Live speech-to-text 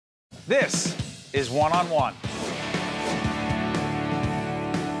This is One on One.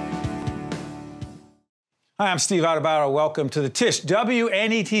 Hi, I'm Steve Adubato. Welcome to the Tisch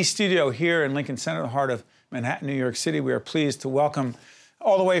WNET studio here in Lincoln Center, the heart of Manhattan, New York City. We are pleased to welcome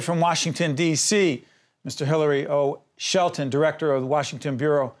all the way from Washington, D.C., Mr. Hilary O. Shelton, Director of the Washington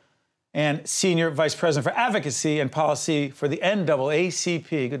Bureau and Senior Vice President for Advocacy and Policy for the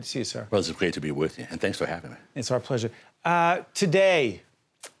NAACP. Good to see you, sir. Well, it's great to be with you, and thanks for having me. It's our pleasure. Today,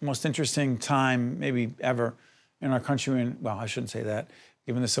 most interesting time maybe ever in our country, and well, I shouldn't say that,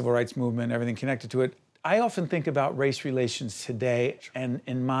 given the civil rights movement, everything connected to it. I often think about race relations today, and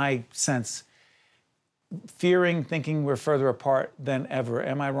in my sense, thinking we're further apart than ever.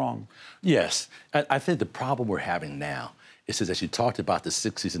 Am I wrong? Yes. I think the problem we're having now is as you talked about the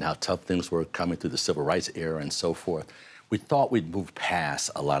 60s and how tough things were coming through the civil rights era and so forth, we thought we'd move past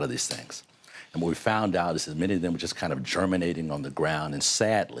a lot of these things. And what we found out is that many of them were just kind of germinating on the ground. And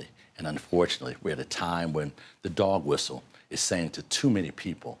sadly and unfortunately, we're at a time when the dog whistle is saying to too many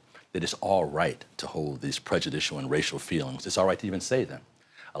people that it's all right to hold these prejudicial and racial feelings. It's all right to even say them.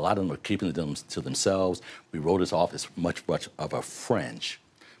 A lot of them are keeping them to themselves. We wrote this off as much of a fringe.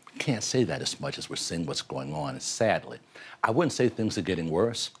 We can't say that as much as we're seeing what's going on, and sadly. I wouldn't say things are getting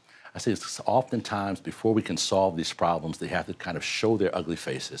worse. I say it's oftentimes before we can solve these problems, they have to kind of show their ugly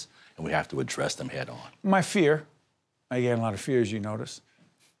faces, and we have to address them head on. My fear, again, a lot of fears you notice,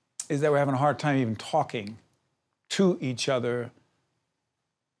 is that we're having a hard time even talking to each other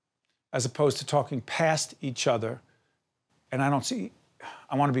as opposed to talking past each other. And I want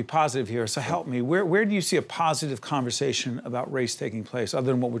to be positive here, so help me. Where do you see a positive conversation about race taking place,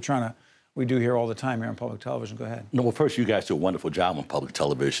 other than what we do here all the time here on public television? Go ahead. No, well, first, you guys do a wonderful job on public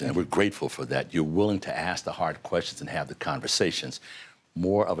television, and we're grateful for that. You're willing to ask the hard questions and have the conversations.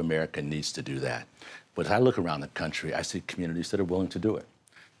 More of America needs to do that. But as I look around the country, I see communities that are willing to do it,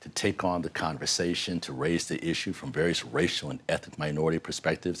 to take on the conversation, to raise the issue from various racial and ethnic minority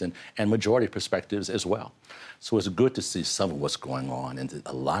perspectives and majority perspectives as well. So it's good to see some of what's going on, and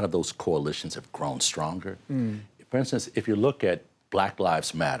a lot of those coalitions have grown stronger. For instance, if you look at Black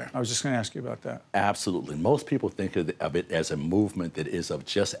Lives Matter. I was just going to ask you about that. Absolutely. Most people think of it as a movement that is of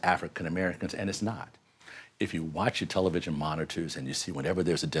just African Americans, and it's not. If you watch your television monitors and you see whenever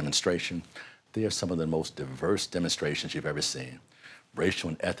there's a demonstration, they are some of the most diverse demonstrations you've ever seen. Racial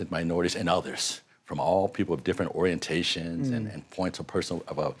and ethnic minorities and others, from all people of different orientations and points of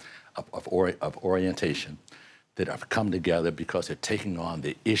orientation that have come together because they're taking on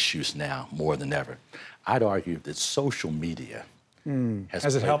the issues now more than ever. I'd argue that social media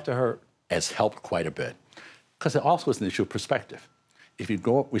has it helped or hurt? Has helped quite a bit, because it also is an issue of perspective. If you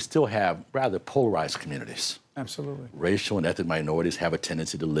go, we still have rather polarized communities. Absolutely. Racial and ethnic minorities have a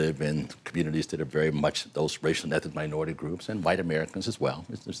tendency to live in communities that are very much those racial and ethnic minority groups, and white Americans as well.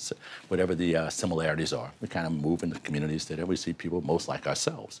 Whatever the similarities are, we kind of move into communities that we see people most like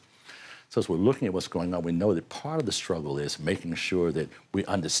ourselves. So as we're looking at what's going on, we know that part of the struggle is making sure that we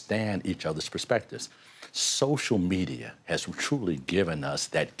understand each other's perspectives. Social media has truly given us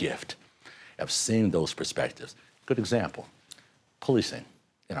that gift of seeing those perspectives. Good example, policing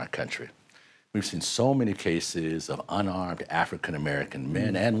in our country. We've seen so many cases of unarmed African-American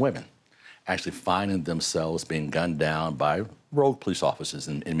men and women actually finding themselves being gunned down by rogue police officers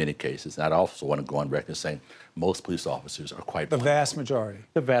in many cases. And I'd also want to go on record saying most police officers are quite the vast majority.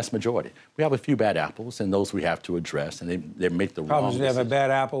 The vast majority. We have a few bad apples, and those we have to address, and they make the wrong decisions. You have a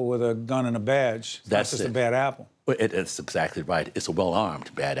bad apple with a gun and a badge. That's just a bad apple. It's exactly right. It's a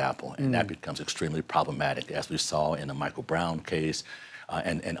well-armed bad apple, and that becomes extremely problematic, as we saw in the Michael Brown case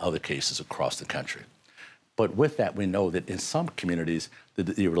and other cases across the country. But with that, we know that in some communities,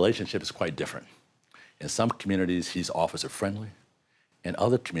 the relationship is quite different. In some communities, he's officer-friendly. In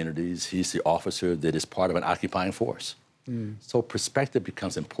other communities, he's the officer that is part of an occupying force. So perspective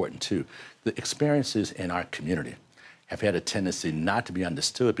becomes important, too. The experiences in our community have had a tendency not to be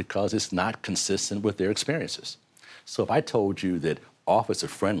understood because it's not consistent with their experiences. So if I told you that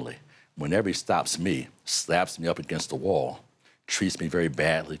officer-friendly, whenever he stops me, slaps me up against the wall, treats me very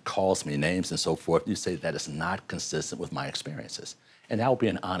badly, calls me names and so forth, you say that is not consistent with my experiences. And that would be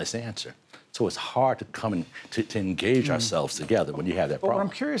an honest answer. So it's hard to come and to engage ourselves together when you have that problem. What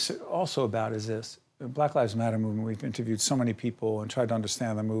I'm curious also about is this. The Black Lives Matter movement, we've interviewed so many people and tried to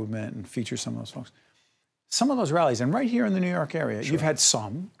understand the movement and feature some of those folks. Some of those rallies, and right here in the New York area, you've had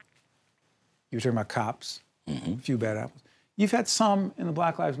some. You were talking about cops, a few bad apples. You've had some in the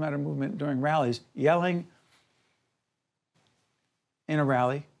Black Lives Matter movement during rallies yelling in a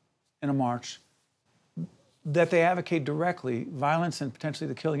rally, in a march, that they advocate directly violence and potentially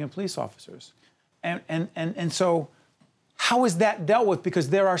the killing of police officers. And so How is that dealt with? Because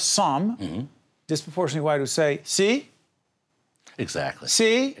there are some disproportionately white who say, see? Exactly.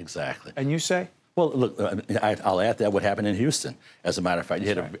 See? Exactly. And you say? Well, look, I'll add that what happened in Houston. As a matter of fact, you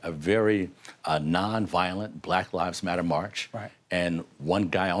had a very non-violent Black Lives Matter march. Right. And one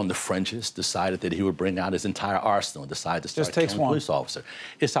guy on the fringes decided that he would bring out his entire arsenal and decided to start killing a police officer.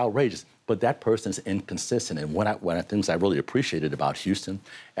 It's outrageous. But that person's inconsistent. And one of the things I really appreciated about Houston,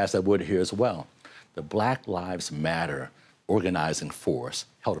 as I would here as well, the Black Lives Matter organizing force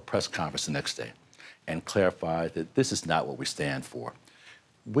held a press conference the next day and clarified that this is not what we stand for.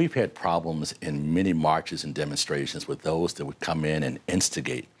 We've had problems in many marches and demonstrations with those that would come in and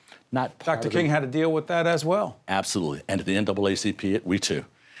instigate. Dr. King had to deal with that as well. Absolutely. And at the NAACP, we too.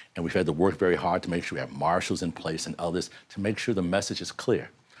 And we've had to work very hard to make sure we have marshals in place and others to make sure the message is clear.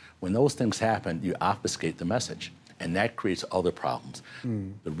 When those things happen, you obfuscate the message, and that creates other problems.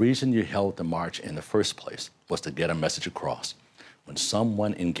 The reason you held the march in the first place was to get a message across. When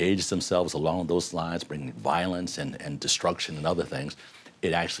someone engages themselves along those lines, bringing violence and destruction and other things,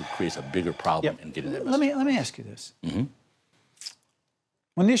 it actually creates a bigger problem in getting that message. Let me ask you this.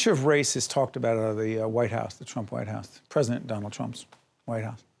 When the issue of race is talked about out of the White House, the Trump White House, President Donald Trump's White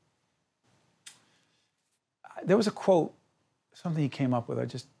House, there was a quote, something he came up with,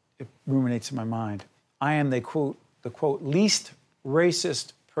 it ruminates in my mind. I am the quote, least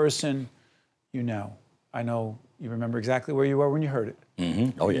racist person you know. I know you remember exactly where you were when you heard it.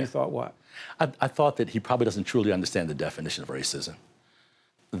 Oh, yeah. You thought what? I thought that he probably doesn't truly understand the definition of racism.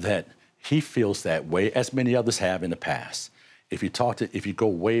 That he feels that way, as many others have in the past. If you go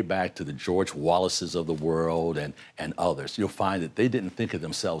way back to the George Wallaces of the world and others, you'll find that they didn't think of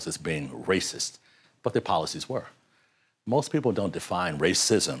themselves as being racist, but their policies were. Most people don't define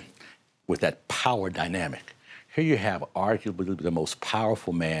racism with that power dynamic. Here you have arguably the most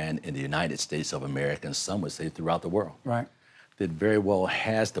powerful man in the United States of America, and some would say throughout the world. Right. That very well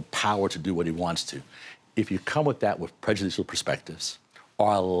has the power to do what he wants to. If you come with that with prejudicial perspectives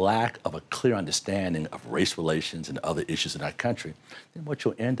or a lack of a clear understanding of race relations and other issues in our country, then what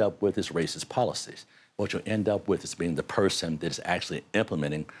you'll end up with is racist policies. What you'll end up with is being the person that is actually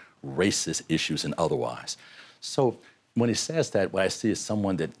implementing racist issues and otherwise. So when he says that, what I see is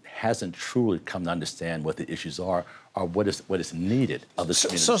someone that hasn't truly come to understand what the issues are or what is needed of the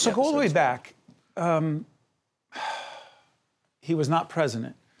community. So go all the way back. He was not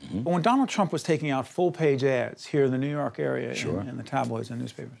president. But when Donald Trump was taking out full-page ads here in the New York area, in the tabloids and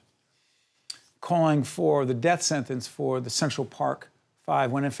newspapers, calling for the death sentence for the Central Park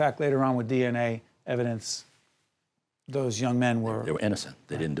Five, when in fact later on with DNA evidence, those young men were... They were innocent.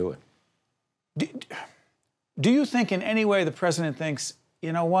 They didn't do it. Do you think in any way the president thinks,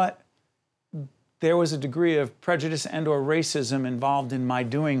 you know what, there was a degree of prejudice and or racism involved in my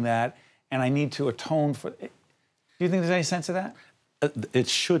doing that, and I need to atone for it? Do you think there's any sense of that? It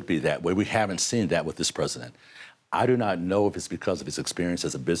should be that way. We haven't seen that with this president. I do not know if it's because of his experience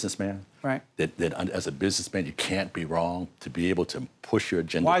as a businessman. Right. That as a businessman, you can't be wrong to be able to push your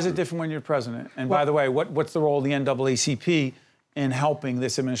agenda. Why is it different when you're president? And by the way, what's the role of the NAACP in helping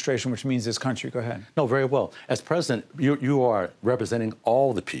this administration, which means this country? Go ahead. No, very well. As president, you are representing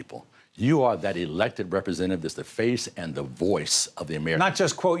all the people. You are that elected representative that's the face and the voice of the American. Not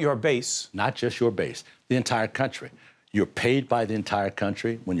just, quote, your base. Not just your base, the entire country. You're paid by the entire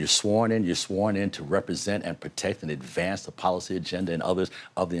country. When you're sworn in to represent and protect and advance the policy agenda and others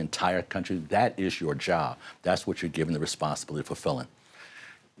of the entire country. That is your job. That's what you're given the responsibility of fulfilling.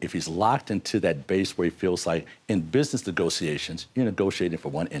 If he's locked into that base where he feels like in business negotiations, you're negotiating for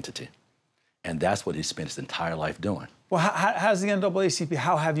one entity. And that's what he spent his entire life doing. Well, how's the NAACP,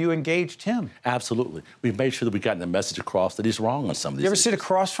 how have you engaged him? Absolutely. We've made sure that we've gotten the message across that he's wrong on some of these You ever issues. sit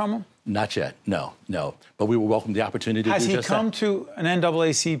across from him? Not yet, no. But we will welcome the opportunity to do just that. Has he come to an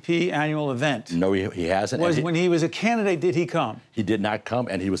NAACP annual event? No, he hasn't. When he was a candidate, did he come? He did not come,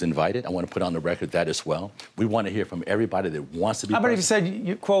 and he was invited. I want to put on the record that as well. We want to hear from everybody that wants to be How about if president. you said,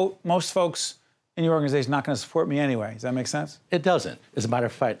 you quote, most folks in your organization are not going to support me anyway? Does that make sense? It doesn't. As a matter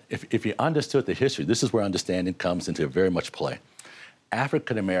of fact, if you understood the history, this is where understanding comes into very much play.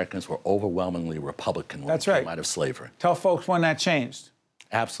 African Americans were overwhelmingly Republican when they came out of slavery. Tell folks when that changed.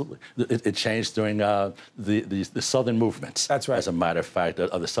 Absolutely. It changed during the Southern movements. That's right. As a matter of fact,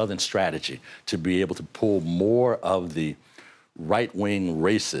 of the Southern strategy to be able to pull more of the right-wing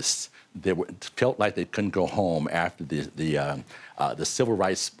racists that felt like they couldn't go home after the civil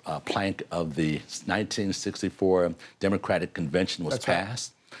rights plank of the 1964 Democratic Convention was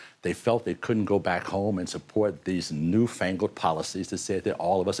passed. Right. They felt they couldn't go back home and support these newfangled policies that said that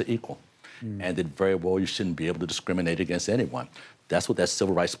all of us are equal and that very well you shouldn't be able to discriminate against anyone. That's what that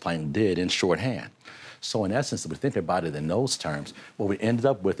civil rights plan did in shorthand. So in essence, if we think about it in those terms, what we ended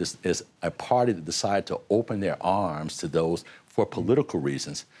up with is a party that decided to open their arms to those for political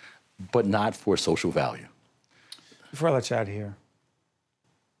reasons, but not for social value. Before I let you out of here,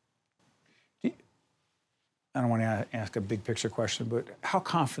 I don't want to ask a big picture question, but how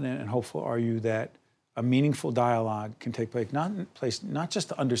confident and hopeful are you that a meaningful dialogue can take place, not just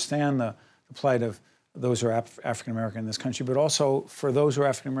to understand the plight of those who are African American in this country, but also for those who are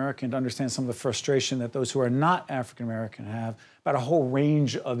African American to understand some of the frustration that those who are not African American have about a whole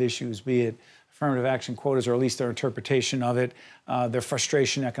range of issues, be it affirmative action quotas or at least their interpretation of it, their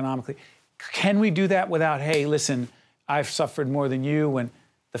frustration economically. Can we do that without, hey, listen, I've suffered more than you, and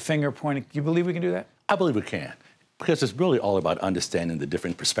the finger pointing? Do you believe we can do that? I believe we can, because it's really all about understanding the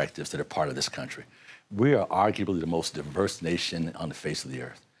different perspectives that are part of this country. We are arguably the most diverse nation on the face of the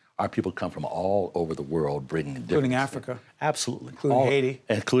earth. Our people come from all over the world, bringing including Africa. Absolutely. Including Haiti.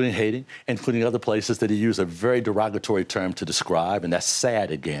 Including Haiti, including other places that he used a very derogatory term to describe, and that's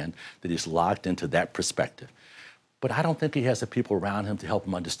sad, again, that he's locked into that perspective. But I don't think he has the people around him to help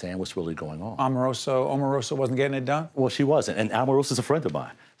him understand what's really going on. Omarosa wasn't getting it done? Well, she wasn't, and Omarosa's a friend of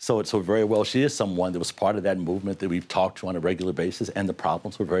mine. So very well, she is someone that was part of that movement that we've talked to on a regular basis, and the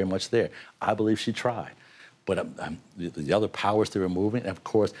problems were very much there. I believe she tried. But the other powers that were moving, and of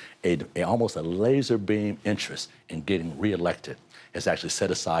course, almost a laser beam interest in getting reelected has actually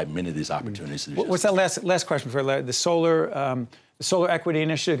set aside many of these opportunities. What's that last question for the solar equity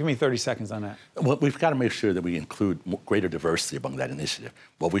initiative? Give me 30 seconds on that. Well, we've got to make sure that we include greater diversity among that initiative.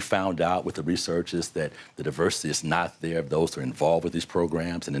 What we found out with the research is that the diversity is not there of those who are involved with these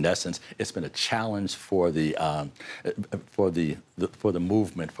programs, and in essence, it's been a challenge for the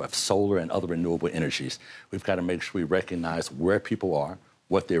movement of solar and other renewable energies. We've got to make sure we recognize where people are,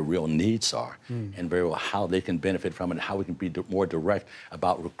 what their real needs are, and very well how they can benefit from it, and how we can be more direct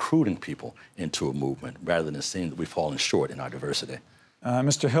about recruiting people into a movement rather than seeing that we've fallen short in our diversity.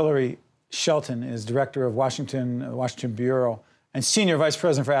 Mr. Hilary Shelton is director of Washington Bureau and senior vice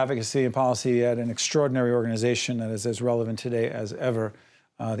president for advocacy and policy at an extraordinary organization that is as relevant today as ever,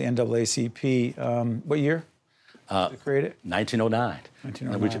 the NAACP. What year? Did it create it? 1909.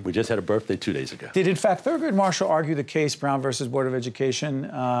 1909. And we just had a birthday 2 days ago. Did, in fact, Thurgood Marshall argue the case, Brown versus Board of Education,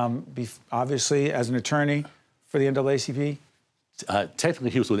 obviously as an attorney for the NAACP? Technically,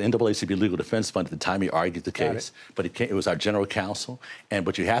 he was with the NAACP Legal Defense Fund at the time he argued the case, but it was our general counsel.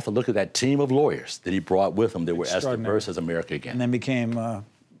 But you have to look at that team of lawyers that he brought with him that were as diverse as America again. And then became a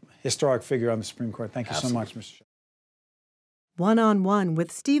historic figure on the Supreme Court. Thank you so much, Mr. Shelton. One-on-One with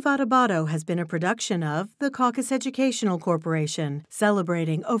Steve Adubato has been a production of the Caucus Educational Corporation,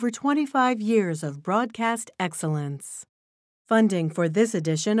 celebrating over 25 years of broadcast excellence. Funding for this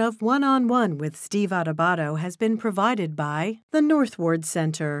edition of One-on-One with Steve Adubato has been provided by the Northward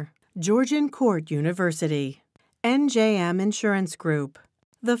Center, Georgian Court University, NJM Insurance Group,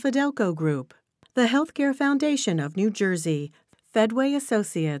 the Fidelco Group, the Healthcare Foundation of New Jersey, Fedway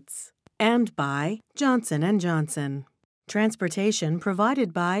Associates, and by Johnson & Johnson. Transportation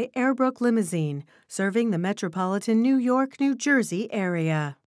provided by Airbrook Limousine, serving the metropolitan New York, New Jersey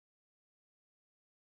area.